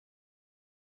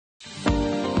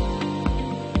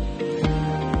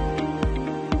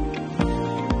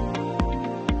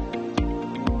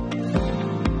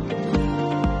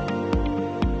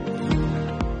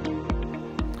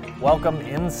Welcome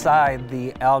inside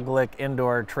the Glick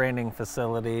indoor training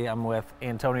facility. I'm with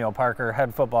Antonio Parker,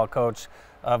 head football coach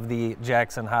of the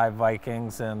Jackson High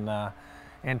Vikings. And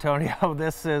Antonio,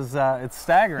 this is it's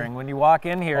staggering. When you walk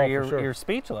in here, you're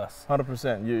speechless.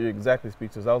 100%. You're exactly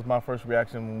speechless. That was my first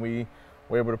reaction when we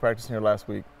were able to practice here last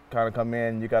week. Kind of come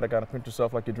in, you got to kind of pinch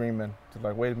yourself like you're dreaming. Just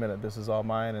like, wait a minute, this is all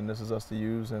mine and this is us to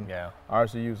use and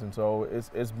ours to use. And so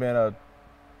it's been a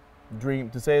dream.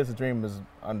 To say it's a dream is an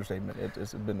understatement.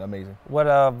 It's been amazing. What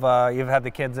you've had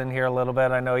the kids in here a little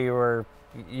bit. I know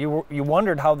you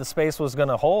wondered how the space was going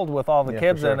to hold with all the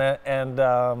kids in it, and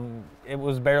it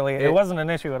wasn't an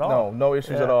issue at all. No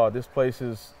issues at all. This place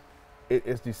it's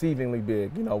deceivingly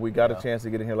big. You know, we got a chance to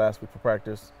get in here last week for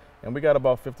practice, and we got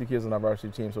about 50 kids on our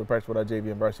varsity team. So we practiced with our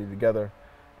JV and varsity together,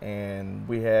 and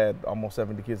we had almost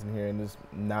 70 kids in here, and it's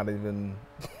not even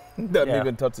doesn't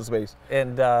even touch the space.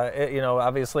 And you know,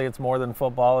 obviously it's more than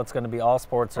football. It's going to be all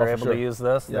sports are able to use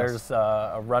this. Yes. There's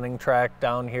a running track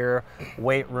down here,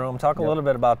 weight room. Talk a little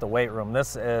bit about the weight room.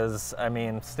 This is, I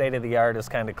mean, state of the art is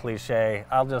kind of cliche.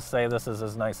 I'll just say this is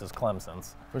as nice as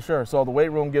Clemson's. For sure. So the weight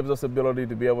room gives us the ability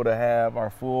to be able to have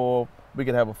we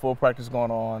could have a full practice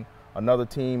going on, another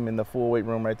team in the full weight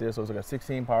room right there. So it's like a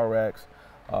 16 power racks,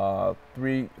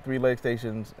 three leg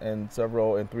stations and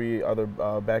three other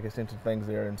back extension things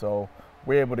there, and so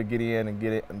we're able to get in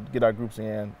and get our groups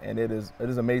in, and it is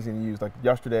amazing to use. Like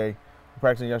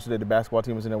practicing yesterday, the basketball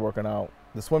team was in there working out.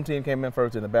 The swim team came in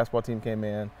first, and the basketball team came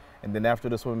in, and then after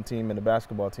the swim team and the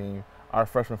basketball team, our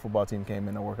freshman football team came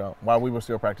in to work out while we were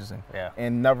still practicing.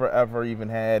 And never ever even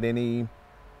had any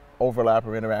overlap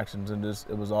or interactions, and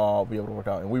it was all be able to work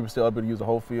out, and we were still able to use the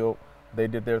whole field. They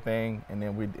did their thing, and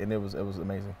then it was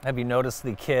amazing. Have you noticed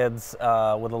the kids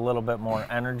with a little bit more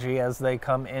energy as they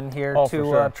come in here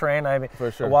to train? I mean,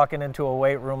 walking into a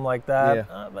weight room like that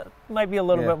might be a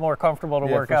little bit more comfortable to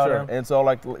work out in. And so,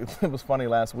 like, it was funny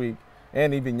last week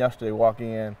and even yesterday,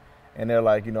 walking in, and they're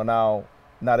like, you know, now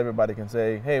not everybody can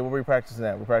say, hey, where are we practicing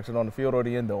at? We're practicing on the field or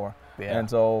the indoor. And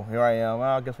so here I am.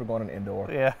 Well, I guess we're going to the indoor.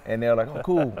 And they're like, oh,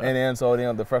 cool. And then so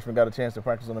the freshmen got a chance to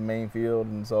practice on the main field,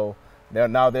 and so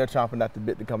now they're chomping at the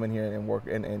bit to come in here and work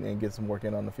and get some work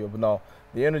in on the field. But no,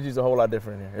 the energy's a whole lot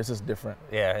different here. It's just different.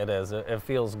 Yeah, it is. It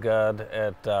feels good.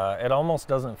 It almost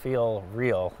doesn't feel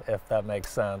real, if that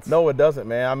makes sense. No, it doesn't,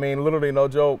 man. I mean, literally, no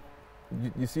joke.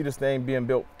 You see this thing being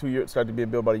built started being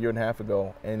built about a year and a half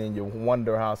ago, and then you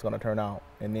wonder how it's going to turn out.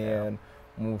 And then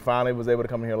when we finally was able to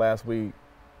come in here last week,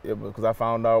 it was because I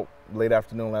found out late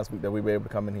afternoon last week that we were able to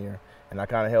come in here. And I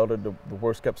kind of held it the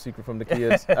worst kept secret from the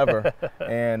kids ever,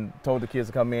 and told the kids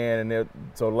to come in. And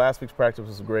so last week's practice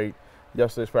was great.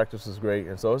 Yesterday's practice was great.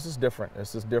 And so it's just different.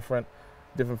 It's just different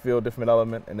field, different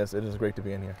element, and it is great to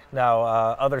be in here. Now,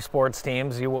 other sports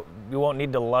teams, you won't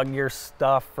need to lug your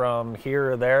stuff from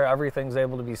here or there. Everything's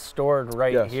able to be stored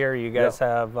right here. You guys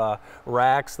have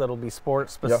racks that'll be sport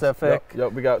specific.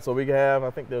 Yep. We have, I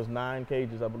think there's 7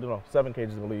 cages, I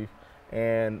believe.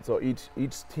 And so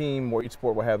each team or each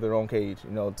sport will have their own cage, you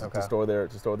know, to store their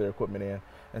equipment in.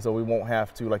 And so we won't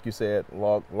have to, like you said,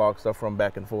 log stuff from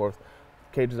back and forth.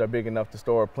 Cages are big enough to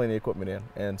store plenty of equipment in.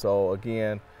 And so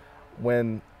again,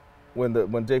 when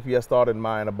JPS thought in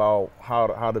mind about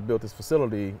how to build this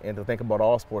facility and to think about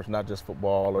all sports, not just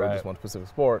football or just one specific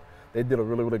sport, they did a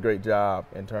really, really great job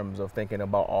in terms of thinking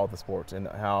about all the sports and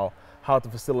how to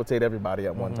facilitate everybody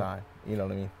at one time. You know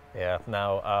what I mean? Yeah.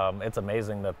 Now, it's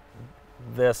amazing that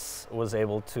this was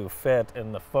able to fit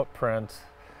in the footprint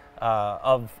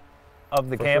of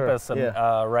the campus, and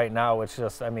right now it's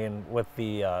just, I mean, with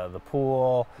the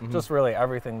pool, just really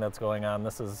everything that's going on.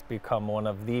 This has become one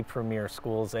of the premier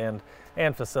schools and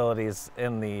facilities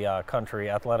in the country.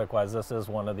 Athletic-wise, this is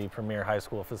one of the premier high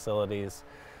school facilities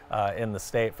in the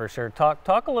state for sure.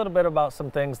 Talk a little bit about some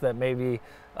things that maybe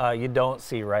you don't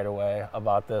see right away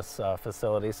about this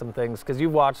facility. Some things, because you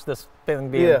watched this thing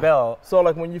being built. So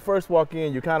like when you first walk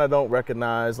in, you kind of don't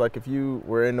recognize, like if you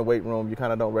were in the weight room, you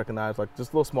kind of don't recognize like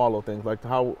just little things, like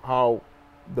how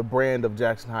the brand of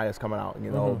Jackson High is coming out.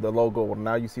 You know, the logo. Well,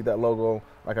 now you see that logo.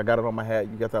 Like I got it on my hat.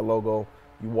 You got that logo.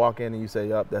 You walk in and you say,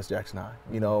 "Yup, that's Jackson High."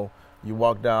 You know, you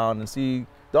walk down and see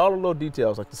all the little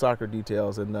details, like the soccer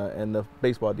details and the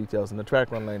baseball details and the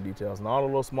track run lane details and all the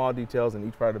little small details in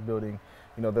each part of the building.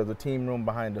 You know, there's a team room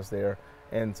behind us there,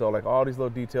 and so like all these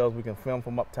little details we can film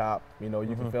from up top. You know,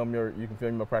 you can film your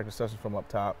practice sessions from up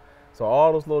top. So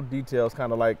all those little details,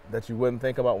 kind of like that you wouldn't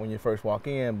think about when you first walk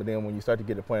in, but then when you start to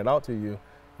get it pointed out to you,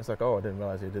 it's like, oh, I didn't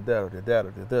realize they did that or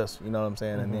did this. You know what I'm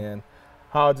saying? And then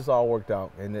how it just all worked out,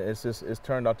 and it's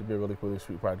turned out to be a really cool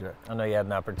sweet project. I know you had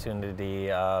an opportunity.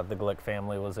 The Glick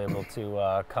family was able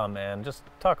to come in. Just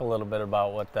talk a little bit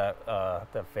about what that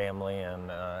family and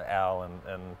Al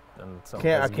and some of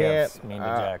his gifts mean to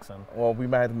Jackson. Well, we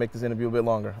might have to make this interview a bit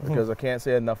longer because I can't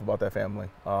say enough about that family.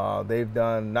 They've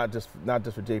done not just for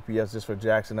JPS, just for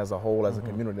Jackson as a whole, as a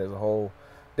community as a whole.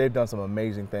 They've done some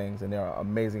amazing things, and they're an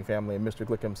amazing family. And Mr.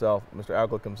 Glick himself, Mr. Al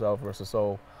Glick himself, versus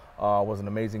so. Was an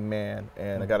amazing man,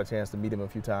 and I got a chance to meet him a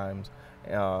few times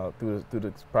through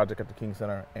the project at the King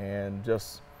Center, and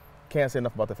just can't say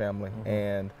enough about the family.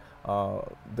 And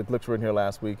the Glicks were in here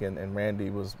last week, and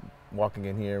Randy was walking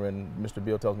in here, and Mr.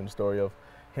 Beal tells me the story of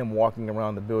him walking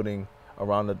around the building,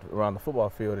 around the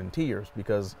football field in tears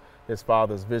because his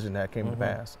father's vision had came to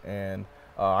pass, and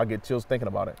I get chills thinking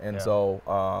about it. And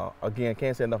so again,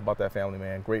 can't say enough about that family,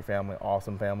 man. Great family,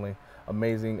 awesome family,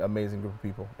 amazing group of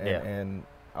people, and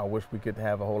I wish we could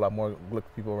have a whole lot more Glick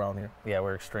people around here. Yeah,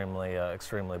 we're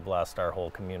extremely blessed, our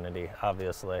whole community,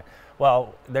 obviously.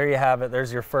 Well, there you have it.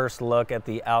 There's your first look at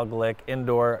the Al Glick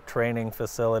Indoor Training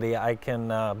Facility. I can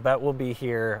bet we'll be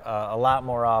here a lot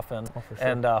more often. Oh, for sure.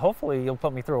 And hopefully you'll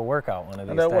put me through a workout one of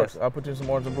these days. That works. I'll put you in some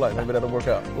orange and black. Maybe that'll work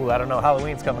out. Ooh, I don't know.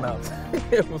 Halloween's coming up.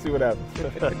 We'll see what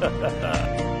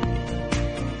happens.